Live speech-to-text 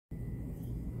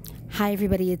Hi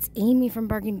everybody, it's Amy from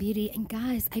Bargain Beauty, and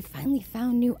guys, I finally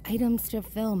found new items to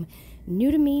film.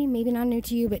 New to me, maybe not new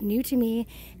to you, but new to me.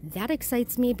 That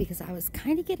excites me because I was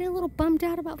kind of getting a little bummed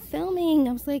out about filming.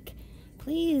 I was like,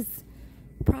 please,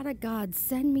 product gods,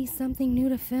 send me something new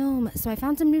to film. So I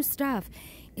found some new stuff.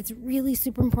 It's really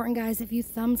super important, guys, if you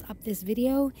thumbs up this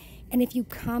video and if you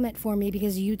comment for me,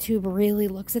 because YouTube really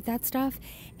looks at that stuff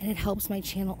and it helps my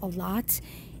channel a lot.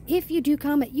 If you do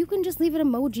comment, you can just leave an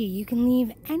emoji. You can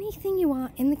leave anything you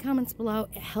want in the comments below.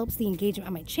 It helps the engagement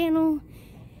on my channel,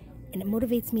 and it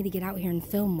motivates me to get out here and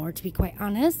film more, to be quite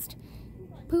honest.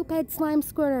 Poop head slime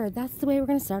squirter. That's the way we're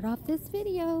going to start off this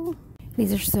video.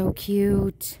 These are so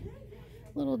cute.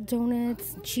 Little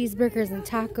donuts, cheeseburgers and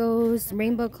tacos,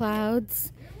 rainbow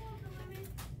clouds.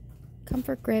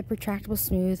 Comfort grip, retractable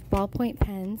smooth, ballpoint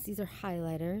pens. These are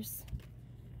highlighters.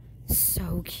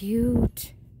 So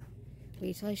cute.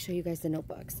 Wait till I show you guys the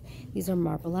notebooks. These are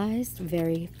marbleized,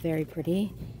 very, very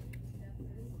pretty.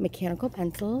 Mechanical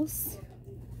pencils.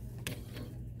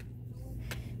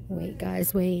 Wait,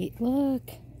 guys, wait, look.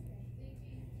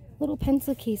 Little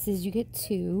pencil cases, you get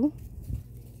 2.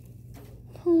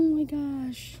 Oh my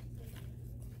gosh.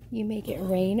 You make it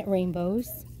rain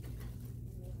rainbows.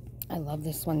 I love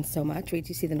this one so much. Wait till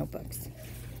you see the notebooks.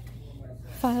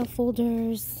 File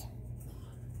folders.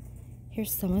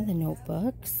 Here's some of the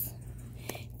notebooks.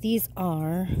 These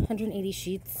are 180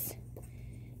 sheets.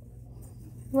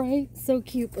 Right? So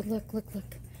cute. But look, look,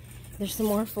 look. There's some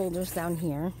more folders down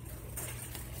here.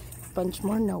 Bunch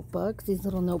more notebooks. These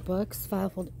little notebooks. File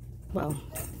folder. Well,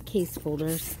 case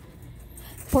folders.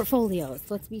 Portfolios.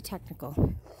 Let's be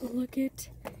technical. Look at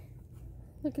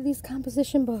these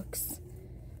composition books.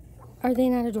 Are they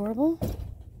not adorable?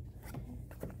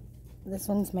 This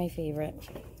one's my favorite.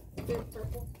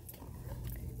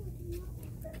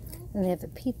 And they have the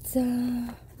pizza,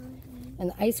 and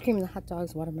the ice cream, and the hot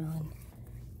dogs, watermelon.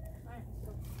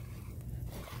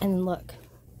 And look,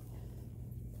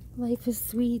 life is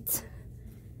sweet.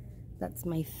 That's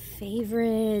my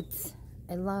favorite.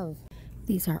 I love.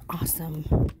 These are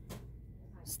awesome.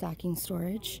 Stocking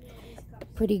storage.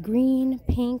 Pretty green,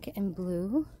 pink, and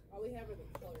blue.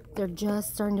 They're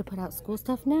just starting to put out school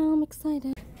stuff now. I'm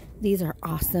excited. These are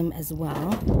awesome as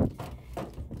well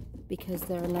because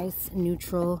they're a nice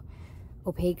neutral,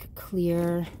 opaque,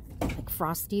 clear, like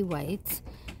frosty white.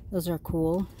 Those are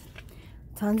cool.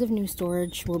 Tons of new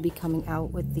storage will be coming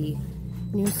out with the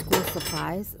new school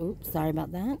supplies. Oops, sorry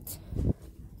about that.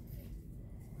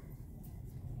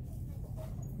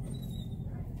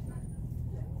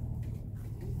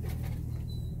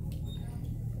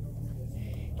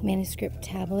 Manuscript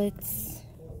tablets.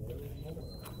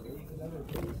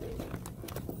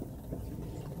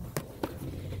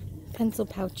 Pencil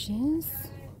pouches.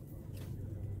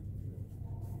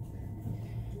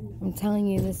 I'm telling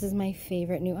you, this is my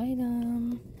favorite new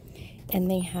item. And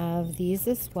they have these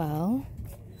as well.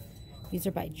 These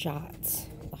are by Jot.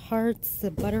 The hearts,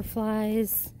 the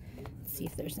butterflies. Let's see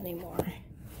if there's any more.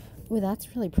 Ooh,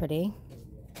 that's really pretty.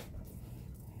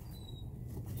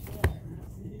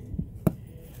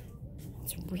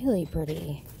 It's really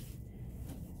pretty.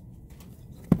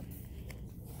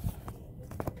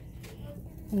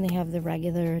 And they have the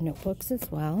regular notebooks as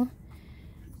well.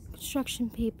 Construction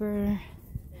paper.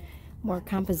 More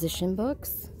composition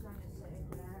books.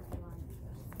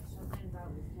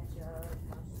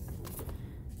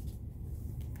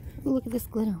 Ooh, look at this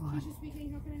glitter one.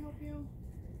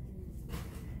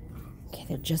 Okay,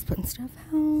 they're just putting stuff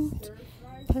out.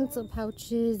 Pencil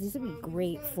pouches. These would be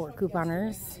great for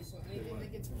couponers.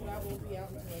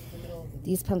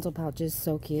 These pencil pouches,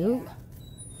 so cute.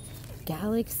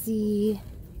 Galaxy.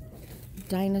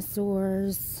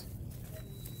 Dinosaurs.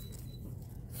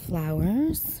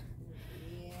 Flowers.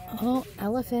 Oh,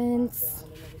 elephants.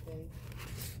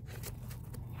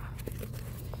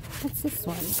 What's this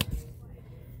one?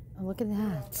 Oh, look at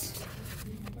that.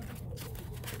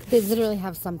 They literally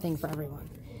have something for everyone.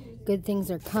 Good things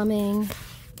are coming.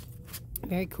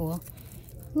 Very cool.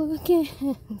 Look at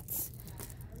it.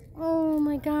 Oh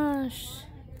my gosh.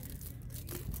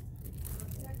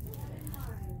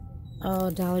 Oh,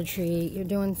 Dollar Tree, you're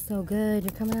doing so good.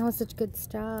 You're coming out with such good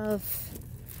stuff.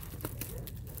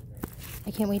 I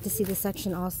can't wait to see the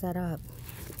section all set up.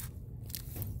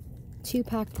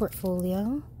 2-pack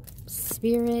portfolio.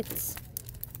 Spirit.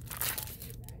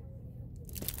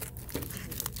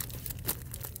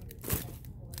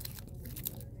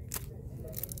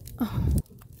 Oh.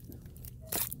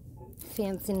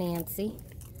 Fancy Nancy.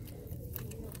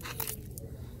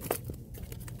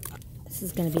 This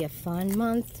is going to be a fun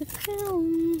month to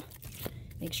film.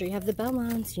 Make sure you have the bell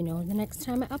on so you know the next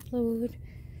time I upload.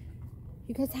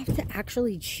 You guys have to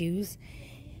actually choose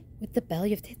with the bell.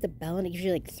 You have to hit the bell, and it gives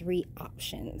you like 3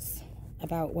 options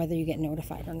about whether you get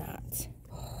notified or not.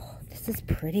 Oh, this is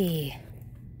pretty.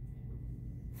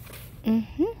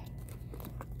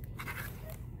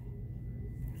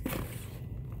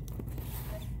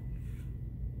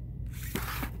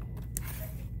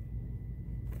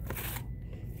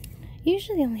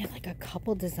 Usually they only have like a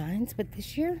couple designs, but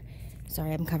this year,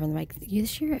 sorry, I'm covering the mic.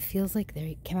 This year it feels like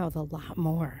they came out with a lot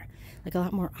more, like a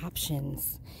lot more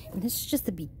options. And this is just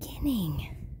the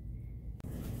beginning.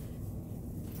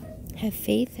 Have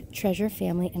faith, treasure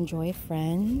family, enjoy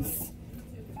friends.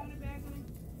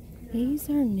 These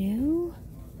are new.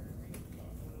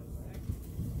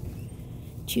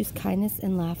 Choose kindness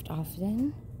and laughed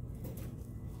often.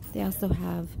 They also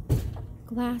have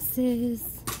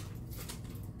glasses,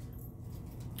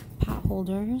 pot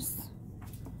holders,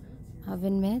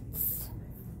 oven mitts,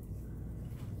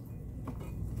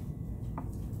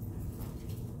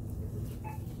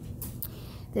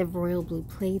 they have royal blue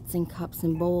plates and cups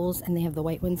and bowls, and they have the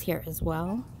white ones here as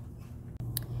well.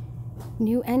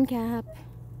 New end cap,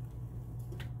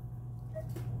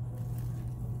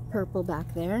 purple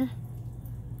back there,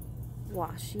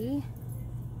 washi,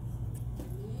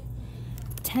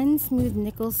 10 smooth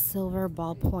nickel silver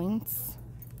ballpoints.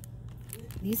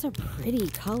 These are pretty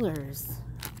colors.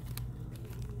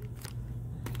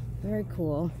 Very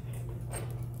cool.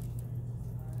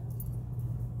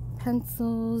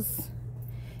 Pencils.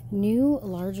 New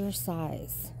larger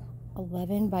size.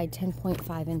 11 by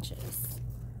 10.5 inches.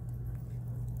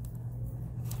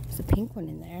 There's a pink one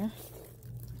in there.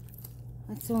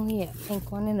 That's only a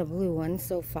pink one and a blue one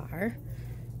so far.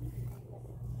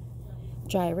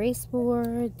 Dry erase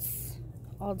boards.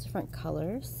 All different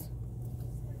colors.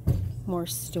 More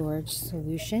storage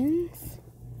solutions.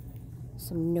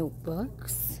 Some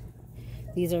notebooks.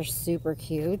 These are super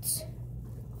cute.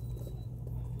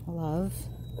 Love.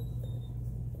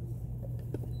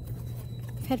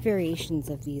 I've had variations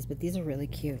of these, but these are really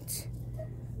cute.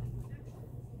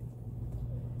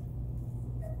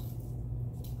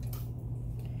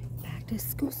 Back to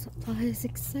school supplies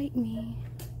excite me.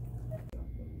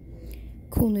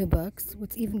 Cool new books.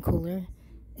 What's even cooler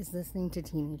is listening to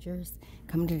teenagers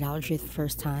come to Dollar Tree for the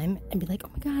first time and be like, oh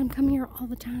my god, I'm coming here all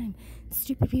the time.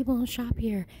 Stupid people don't shop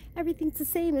here. Everything's the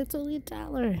same. It's only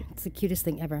 $1. It's the cutest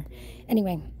thing ever.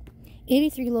 Anyway,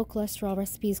 83 low cholesterol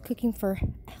recipes cooking for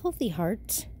a healthy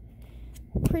heart.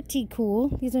 Pretty cool.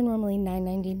 These are normally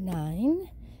 $9.99.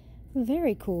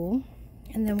 Very cool.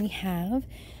 And then we have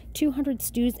 200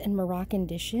 stews and Moroccan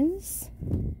dishes.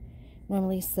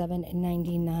 Normally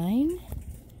 $7.99.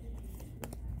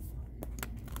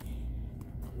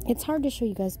 It's hard to show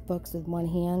you guys books with one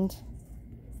hand,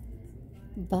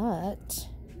 but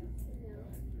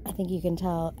I think you can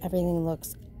tell everything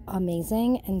looks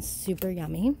amazing and super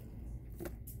yummy.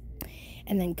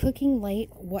 And then Cooking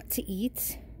Light, What to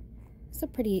Eat. It's a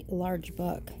pretty large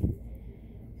book.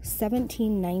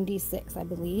 $17.96, I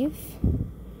believe.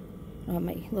 I have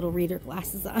my little reader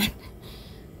glasses on.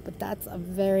 But that's a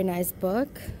very nice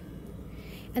book.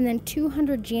 And then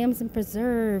 200 jams and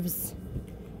preserves.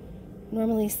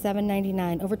 Normally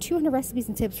 $7.99. Over 200 recipes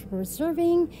and tips for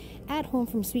preserving at home,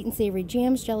 from sweet and savory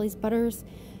jams, jellies, butters,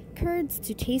 curds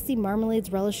to tasty marmalades,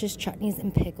 relishes, chutneys,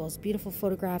 and pickles. Beautiful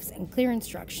photographs and clear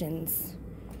instructions.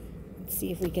 Let's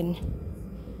see if we can...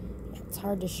 It's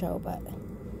hard to show, but...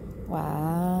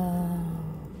 Wow.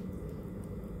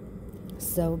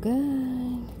 So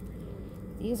good.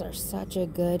 These are such a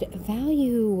good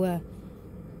value.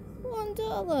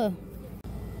 $1.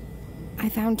 I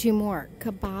found 2 more.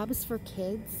 Kebabs for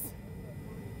kids.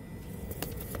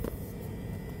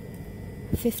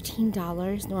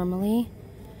 $15 normally.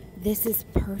 This is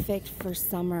perfect for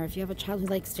summer. If you have a child who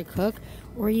likes to cook,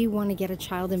 or you want to get a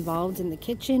child involved in the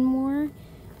kitchen more,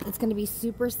 it's going to be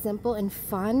super simple and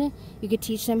fun. You could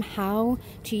teach them how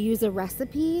to use a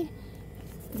recipe.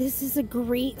 This is a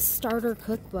great starter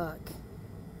cookbook.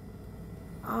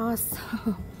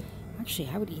 Awesome. Actually,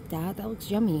 I would eat that. That looks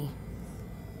yummy.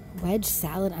 Wedge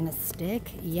salad on a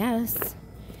stick, yes.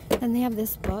 And they have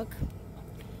this book,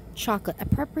 Chocolate, a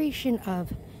preparation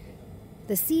of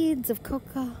the seeds of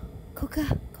coca,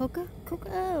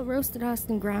 roasted, husked,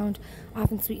 and ground,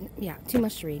 often sweetened. Yeah, too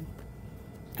much to read.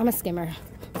 I'm a skimmer,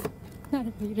 not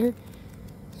a reader.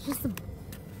 It's just a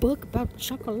book about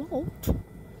chocolate.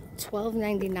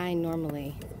 $12.99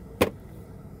 normally.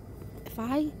 If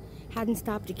I hadn't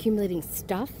stopped accumulating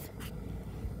stuff,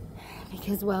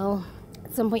 because, well,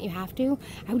 at some point you have to,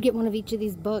 I would get one of each of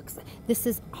these books. This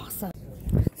is awesome.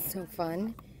 So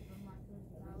fun.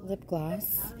 Lip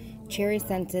gloss. Cherry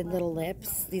scented little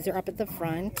lips. These are up at the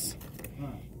front.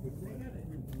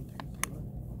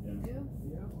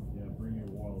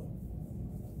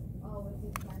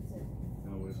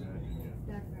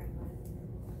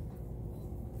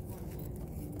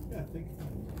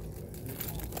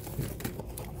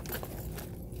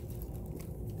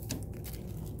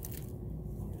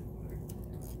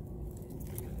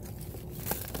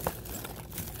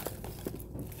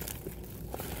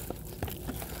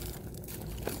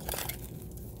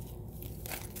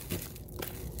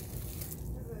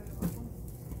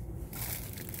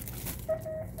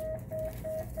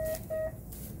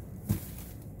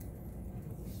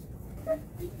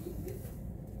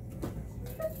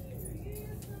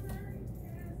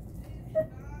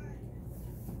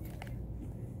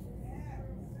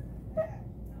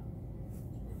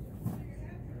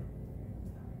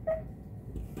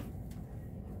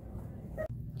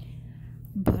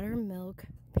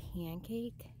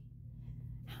 pancake.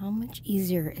 How much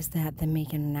easier is that than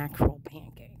making an actual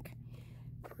pancake?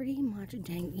 Pretty much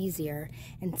dang easier.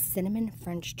 And cinnamon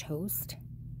French toast.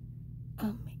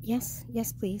 Yes,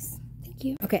 please. Thank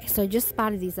you. Okay, so I just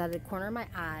spotted these out of the corner of my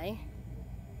eye.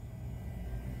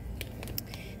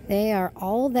 They are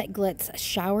All That Glitz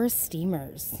shower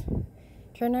steamers.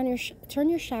 Turn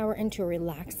your shower into a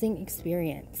relaxing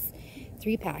experience.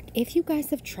 3-pack. If you guys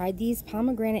have tried these,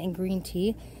 pomegranate and green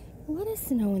tea, let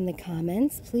us know in the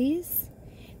comments, please.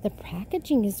 The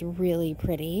packaging is really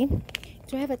pretty.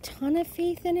 Do I have a ton of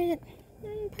faith in it?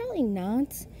 Probably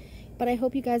not. But I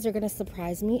hope you guys are going to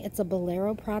surprise me. It's a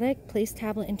Bolero product. Place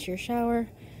tablet into your shower,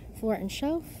 floor and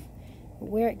shelf,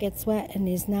 where it gets wet and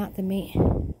is not in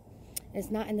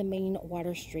the main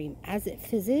water stream. As it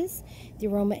fizzes, the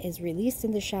aroma is released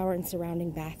in the shower and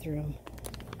surrounding bathroom.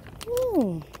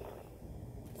 Ooh,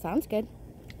 sounds good.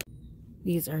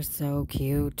 These are so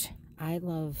cute. I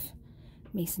love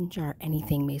mason jar,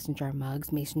 anything mason jar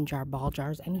mugs, mason jar ball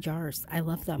jars, any jars. I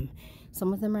love them.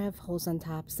 Some of them have holes on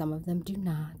top, some of them do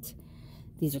not.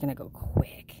 These are gonna go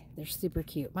quick. They're super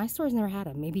cute. My store's never had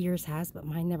them. Maybe yours has, but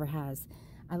mine never has.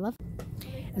 I love them.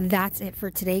 That's it for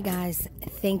today, guys.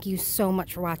 Thank you so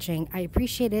much for watching. I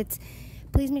appreciate it.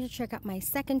 Please make sure to check out my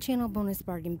second channel, Bonus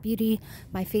Bargain Beauty.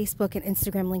 My Facebook and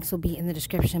Instagram links will be in the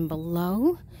description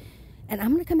below. And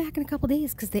I'm going to come back in a couple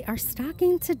days because they are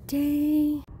stocking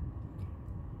today.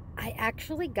 I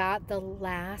actually got the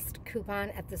last coupon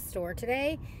at the store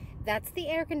today. That's the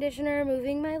air conditioner,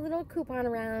 moving my little coupon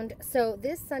around. So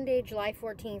this Sunday, July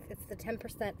 14th, it's the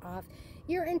 10% off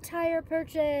your entire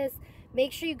purchase.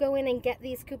 Make sure you go in and get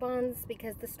these coupons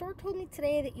because the store told me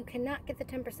today that you cannot get the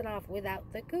 10% off without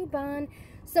the coupon.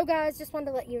 So guys, just wanted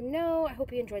to let you know. I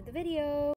hope you enjoyed the video.